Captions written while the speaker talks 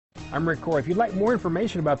I'm Rick Coy. If you'd like more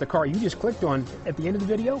information about the car you just clicked on at the end of the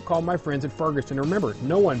video, call my friends at Ferguson. Remember,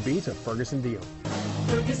 no one beats a Ferguson deal.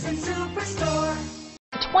 Ferguson Superstore.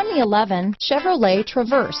 2011 Chevrolet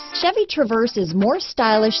Traverse. Chevy Traverse is more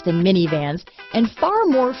stylish than minivans and far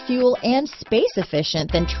more fuel and space efficient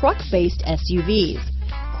than truck-based SUVs.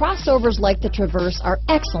 Crossovers like the Traverse are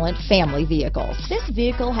excellent family vehicles. This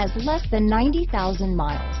vehicle has less than 90,000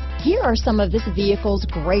 miles. Here are some of this vehicle's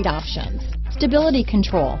great options: stability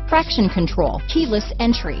control, traction control, keyless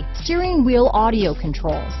entry, steering wheel audio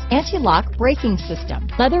controls, anti-lock braking system,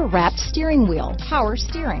 leather-wrapped steering wheel, power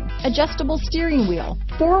steering, adjustable steering wheel,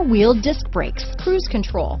 four-wheel disc brakes, cruise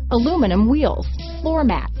control, aluminum wheels, floor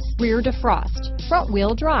mats, rear defrost,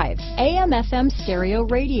 front-wheel drive, AM/FM stereo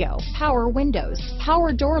radio, power windows,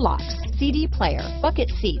 power door locks, CD player, bucket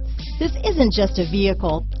seats. This isn't just a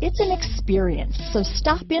vehicle, it's an experience. So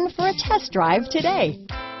stop in for a test drive today.